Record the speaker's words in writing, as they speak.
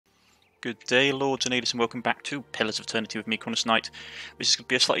Good day, Lords and Ladies, and welcome back to Pillars of Eternity with me, Cornish-Knight. This is going to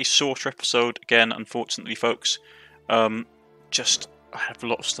be a slightly shorter episode, again, unfortunately, folks. I have a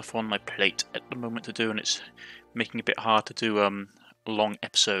lot of stuff on my plate at the moment to do, and it's making it a bit hard to do long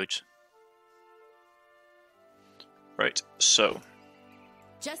episodes. Right, so...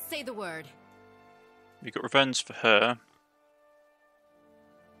 Just say the word. We've got revenge for her.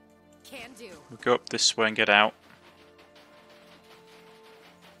 Can do. We'll go up this way and get out.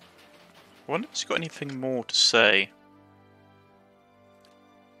 I wonder if he's got anything more to say.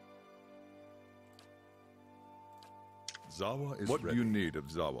 Zawa is what ready. Do you need of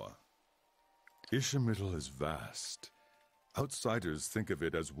Zawa? Isometric is vast. Outsiders think of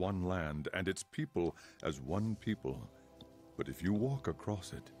it as one land and its people as one people. But if you walk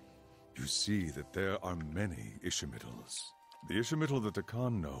across it, you see that there are many Isometrics. The Isometric that the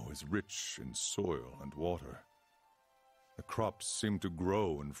Khan know is rich in soil and water. The crops seem to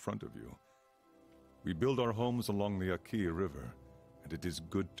grow in front of you. We build our homes along the Aki River, and it is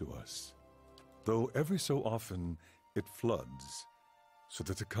good to us. Though every so often it floods, so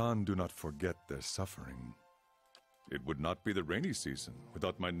that the Khan do not forget their suffering. It would not be the rainy season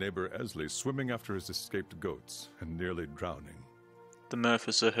without my neighbor Esley swimming after his escaped goats and nearly drowning. The mirth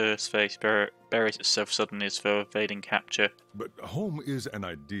of Zahir's face buries itself suddenly as though evading capture. But home is an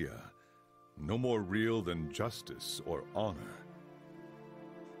idea, no more real than justice or honor.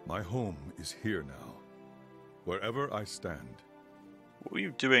 My home is here now, wherever I stand. What were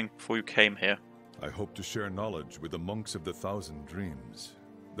you doing before you came here? I hope to share knowledge with the monks of the Thousand Dreams.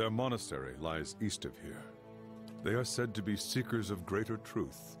 Their monastery lies east of here. They are said to be seekers of greater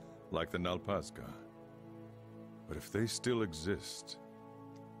truth, like the Nalpazga. But if they still exist,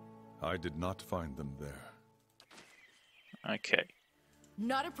 I did not find them there. Okay.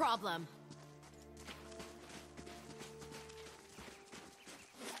 Not a problem.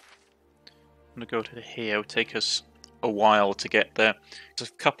 I'm going to go to here. It'll take us a while to get there. There's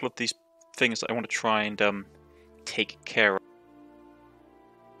a couple of these things that I want to try and take care of.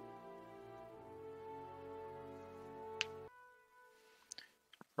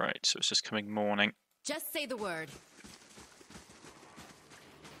 Right, so it's just coming morning. Just say the word.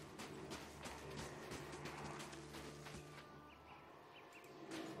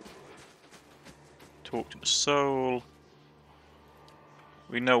 Talk to the soul.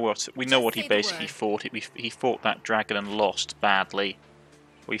 We know what he basically fought. He fought that dragon and lost badly.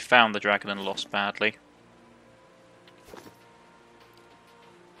 We found the dragon and lost badly.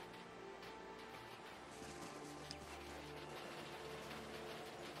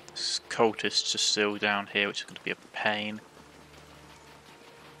 This cultist just still down here, which is going to be a pain.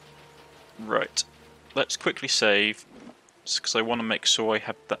 Right, let's quickly save, because I want to make sure I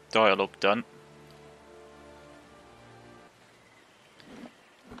have that dialogue done.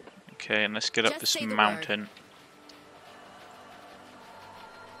 Okay, and let's get up this mountain.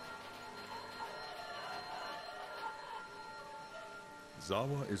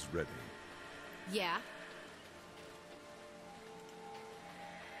 Zawa is ready. Yeah?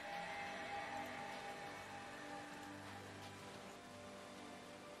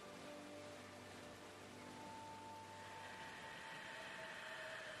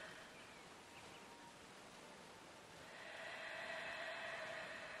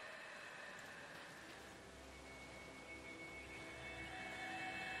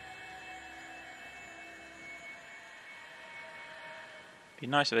 Be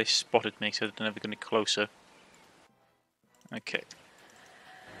nice if they spotted me, so they're never going to get closer. Okay.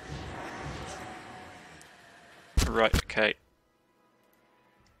 Right, okay.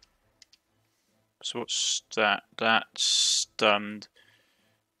 So what's that? That's stunned.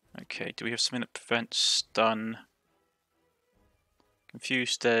 Okay, do we have something that prevents stun?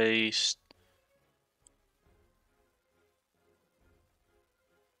 Confused stays.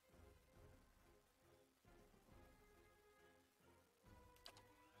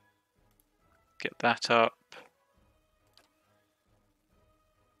 Get that up.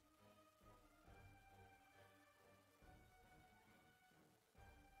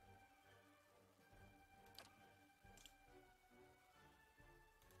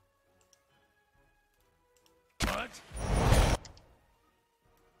 What?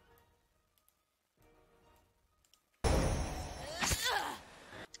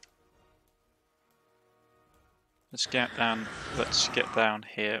 Let's get down. Let's get down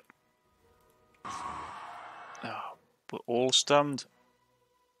here. Oh, we're all stunned.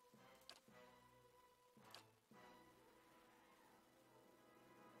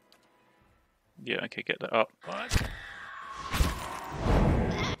 Yeah, okay, get that up. What?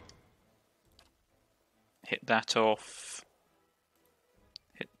 Hit that off.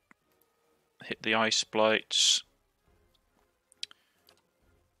 Hit hit the ice blights.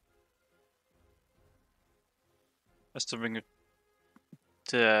 That's the ring of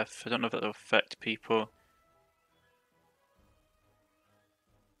death. I don't know if that'll affect people.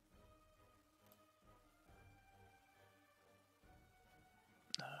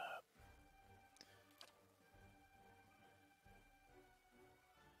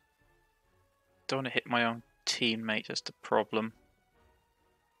 Don't want to hit my own teammate, that's the problem.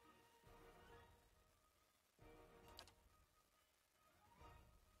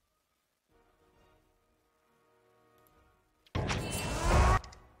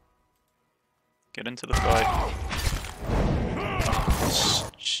 Get into the fight.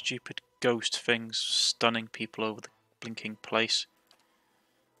 Stupid ghost things stunning people over the blinking place.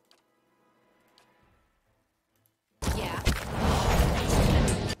 Yeah.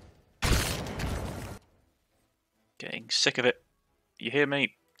 Getting sick of it. You hear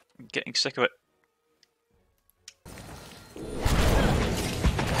me? I'm getting sick of it.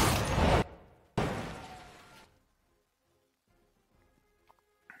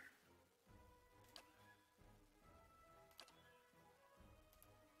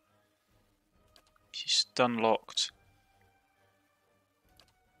 She's stun locked.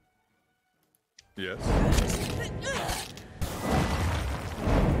 Yes?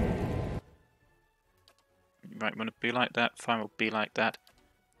 Right, want to be like that? Fine, we'll be like that.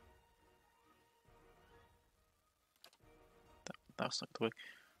 That's not the way.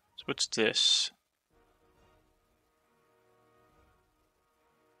 So what's this?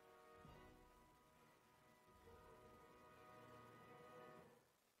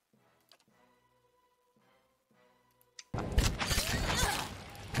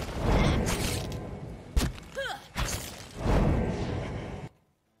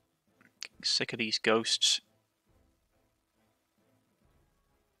 Getting sick of these ghosts.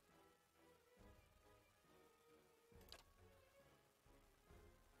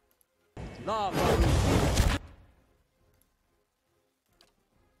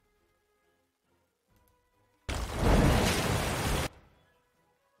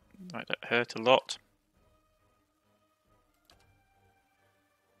 Right, that hurt a lot.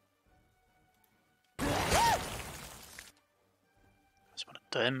 That's one of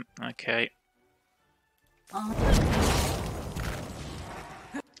them. Okay.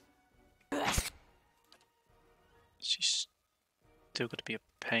 She's still going to be a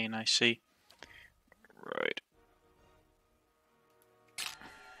pain, I see. Right.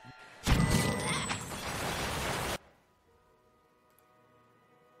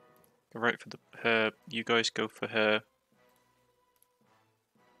 Go right for her. You guys go for her.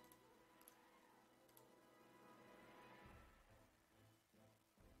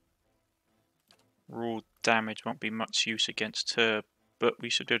 Raw damage won't be much use against her, but we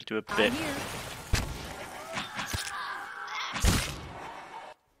should be able to do a bit.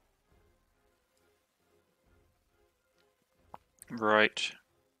 Right.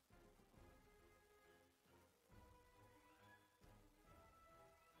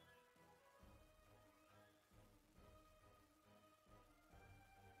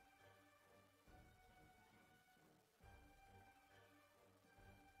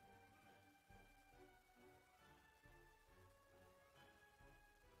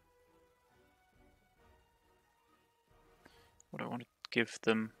 What do I want to give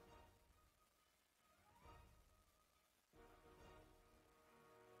them?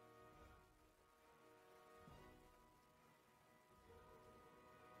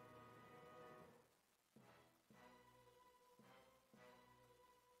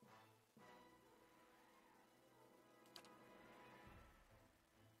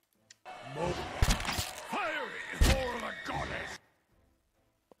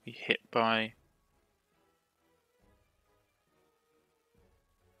 Be hit by.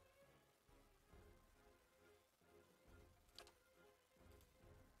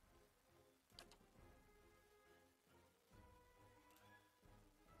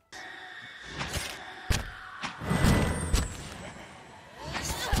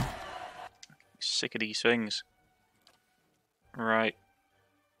 Sick of these things. Right.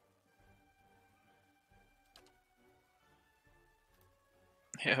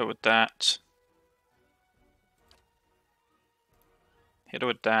 Hit her with that. Hit her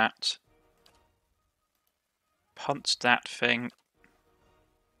with that. Punch that thing.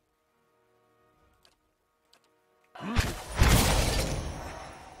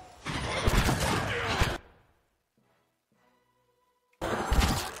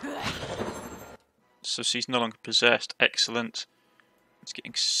 So she's no longer possessed. Excellent. It's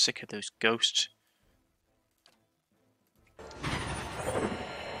getting sick of those ghosts.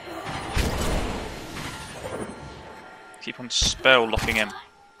 Keep on spell locking him.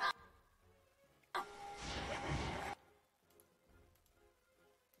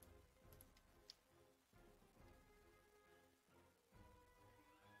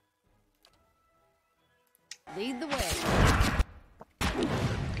 Lead the way.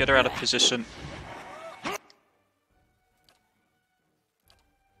 Get her out of position.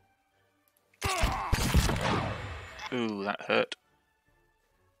 Ooh, that hurt.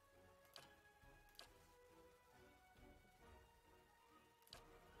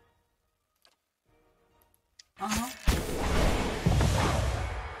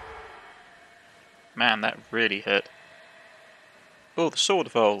 Man, that really hurt. Oh, the sword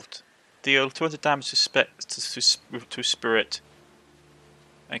evolved. Deal 200 damage to spirit.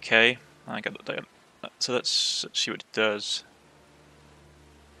 Okay, I got that. So let's see what it does.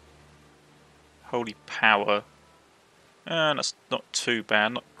 Holy power. That's not too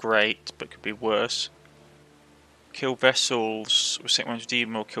bad, not great, but could be worse. Kill vessels, reset one's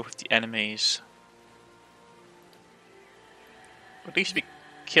demon, or kill 50 enemies. At least we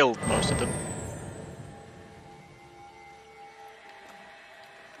killed most of them.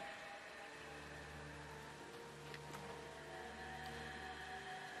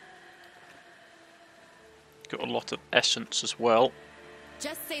 Got a lot of essence as well.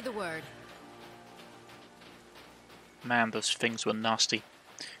 Just say the word. Man, those things were nasty.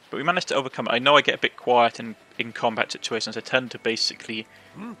 But we managed to overcome it. I know I get a bit quiet in combat situations. I tend to basically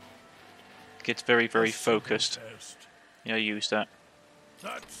get very, very focused. Yeah, use that.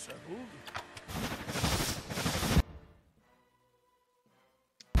 That's settled.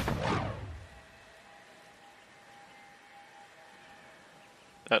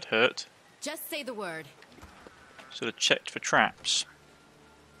 That hurt. Just say the word. Should have checked for traps.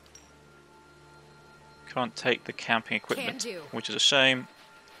 Can't take the camping equipment, Can do. which is a shame.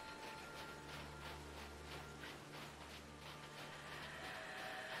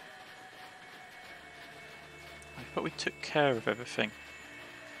 But we took care of everything.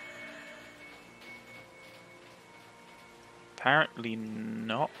 Apparently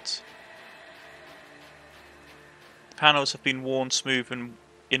not. The panels have been worn smooth, and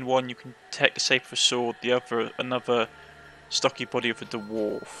in one you can take the shape of a sword, the other another stocky body of a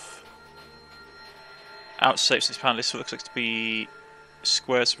dwarf. Outside this panel, this looks like to be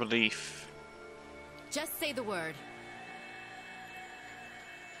squares of relief. Just say the word.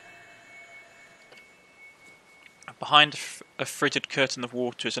 Behind a frigid curtain of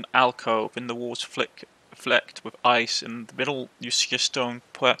water is an alcove. In the walls flecked with ice. In the middle you see a stone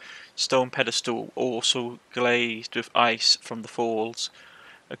pedestal, also glazed with ice from the falls.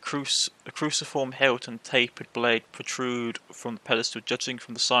 A cruciform hilt and tapered blade protrude from the pedestal. Judging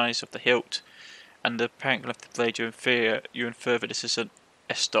from the size of the hilt and the apparent length of the blade, you infer that this is an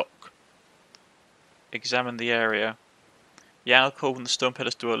estoc. Examine the area. The alcove and the stone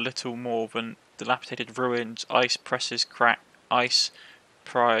pedestal are little more than dilapidated ruins. Ice prizes cracks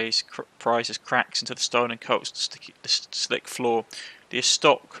into the stone and coats the slick floor. The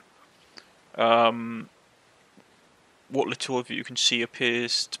estoc, what little of it you can see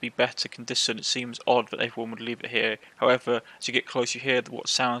appears to be better condition. It seems odd that everyone would leave it here. However, as you get close, you hear what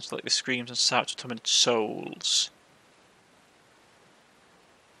sounds like the screams and shouts of tormented souls.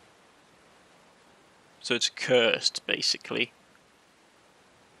 So it's cursed, basically.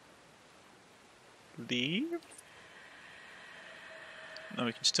 Leave? No,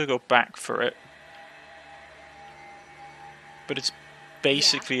 we can still go back for it. But it's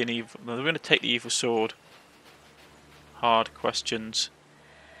basically an evil... No, we're going to take the evil sword. Hard questions.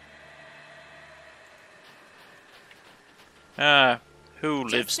 Who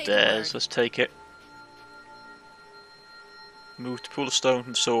lives there? Let's take it. Move to pull the stone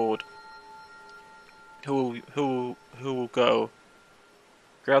from the sword. Who will go?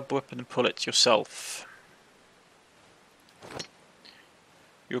 Grab the weapon and pull it yourself.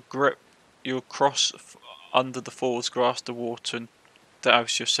 You'll cross under the falls, grasp the water, and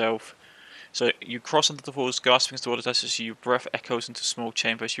douse yourself. So you cross under the falls, gasping as the water does, your breath echoes into small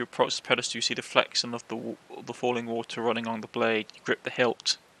chambers. You approach the pedestal, you see the reflection of the falling water running along the blade. You grip the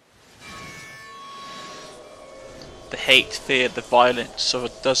hilt. The hate, fear, the violence of a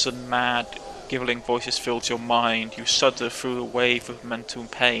dozen mad, giggling voices fills your mind. You shudder through a wave of mental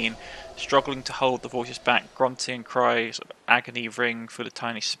pain, struggling to hold the voices back. Grunting and cries of agony ring through the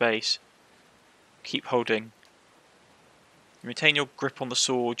tiny space. Keep holding. You retain your grip on the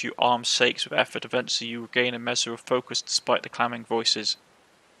sword, your arm shakes with effort. Eventually you regain a measure of focus despite the clamoring voices.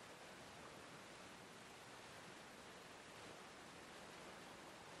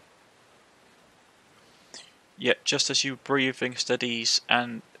 Yet just as your breathing steadies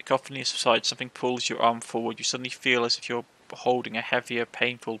and cacophony subsides, something pulls your arm forward. You suddenly feel as if you're holding a heavier,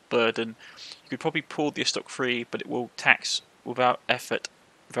 painful burden. You could probably pull the earstock free, but it will tax without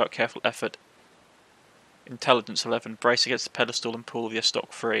careful effort. Intelligence 11. Brace against the pedestal and pull the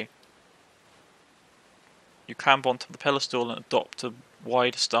earstock free. You clamber onto the pedestal and adopt a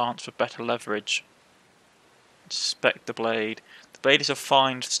wider stance for better leverage. Inspect the blade. The blade is of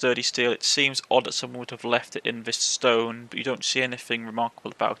fine, sturdy steel. It seems odd that someone would have left it in this stone, but you don't see anything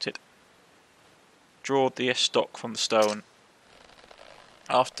remarkable about it. Draw the earstock from the stone.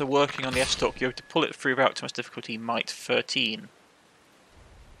 After working on the earstock, you have to pull it free without too much difficulty. Might 13.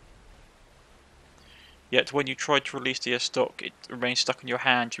 Yet when you try to release the earstock, it remains stuck in your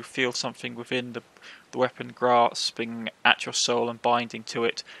hand. You feel something within the weapon grasping at your soul and binding to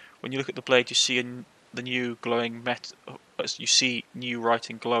it. When you look at the blade, you see the new glowing metal. You see new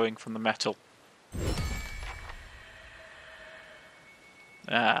writing glowing from the metal.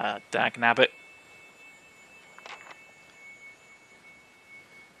 Ah, dagnabbit.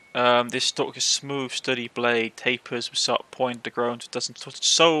 This stock is smooth, sturdy blade, tapers with sharp point, the groans, dozens of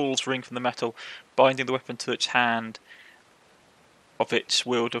souls ring from the metal, binding the weapon to its hand of its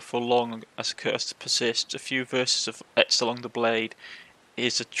wielder for long as a curse persists. A few verses of etched along the blade.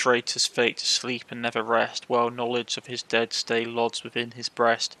 Is a traitor's fate to sleep and never rest, while knowledge of his dead stay lodged within his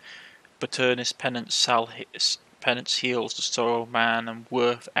breast. But earnest penance heals the sorrow of man, and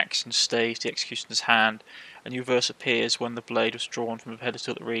worth action stays the executioner's hand. A new verse appears when the blade was drawn from the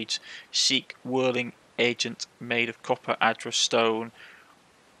pedestal that reads, Seek whirling agent made of copper, adra stone.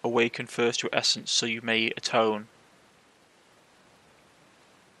 Awaken first your essence so you may atone.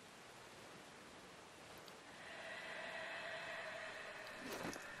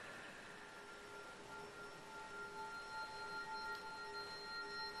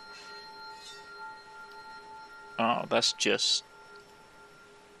 Oh, that's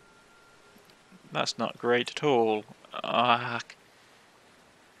not great at all.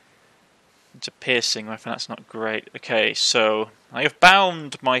 It's a piercing weapon, that's not great. Okay, so I have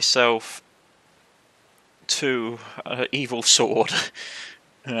bound myself to an evil sword.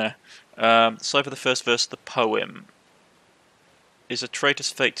 Yeah. So for the first verse of the poem. Is a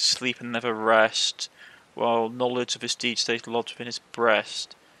traitor's fate to sleep and never rest, while knowledge of his deed stays lodged within his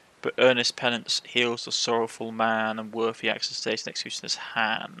breast. But earnest penance heals the sorrowful man, and worthy action stays in executioner's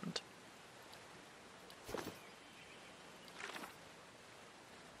hand.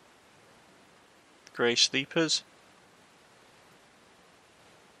 Grey sleepers.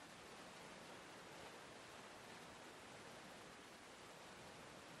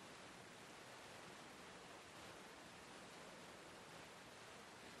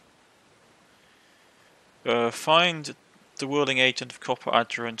 Find the whirling agent of copper,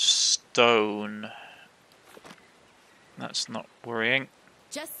 adder, and stone. That's not worrying.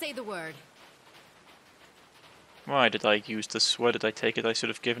 Just say the word. Why did I use this? Where did I take it? I should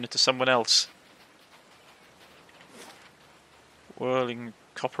have given it to someone else. Whirling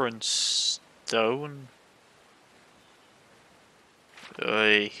copper and stone?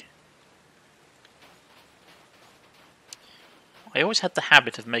 Oy. I always had the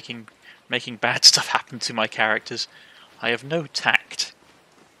habit of making bad stuff happen to my characters. I have no tact.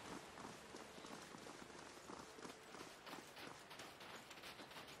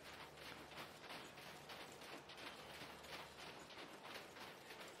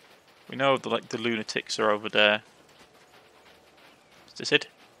 We know that the lunatics are over there. Is this it?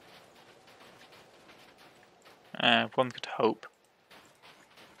 One could hope.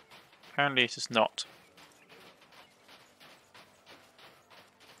 Apparently it is not.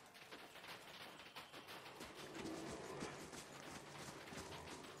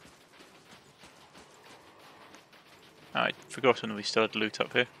 I'd forgotten we still had loot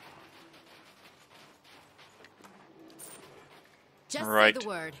up here. Just right. say the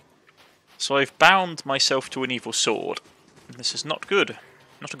word. So I've bound myself to an evil sword. This is not good.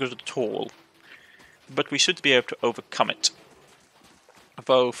 Not good at all. But we should be able to overcome it.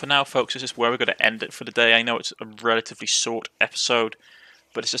 Although, for now, folks, this is where we're going to end it for the day. I know it's a relatively short episode,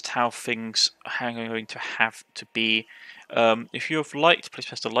 but it's just how things are going to have to be. If you have liked, please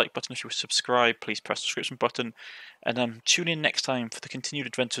press the like button. If you subscribe, please press the subscription button. And tune in next time for the continued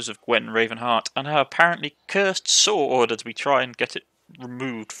adventures of Gwen Ravenheart and her apparently cursed sword as we try and get it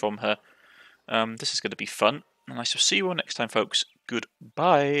removed from her. This is going to be fun, and I shall see you all next time, folks.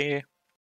 Goodbye.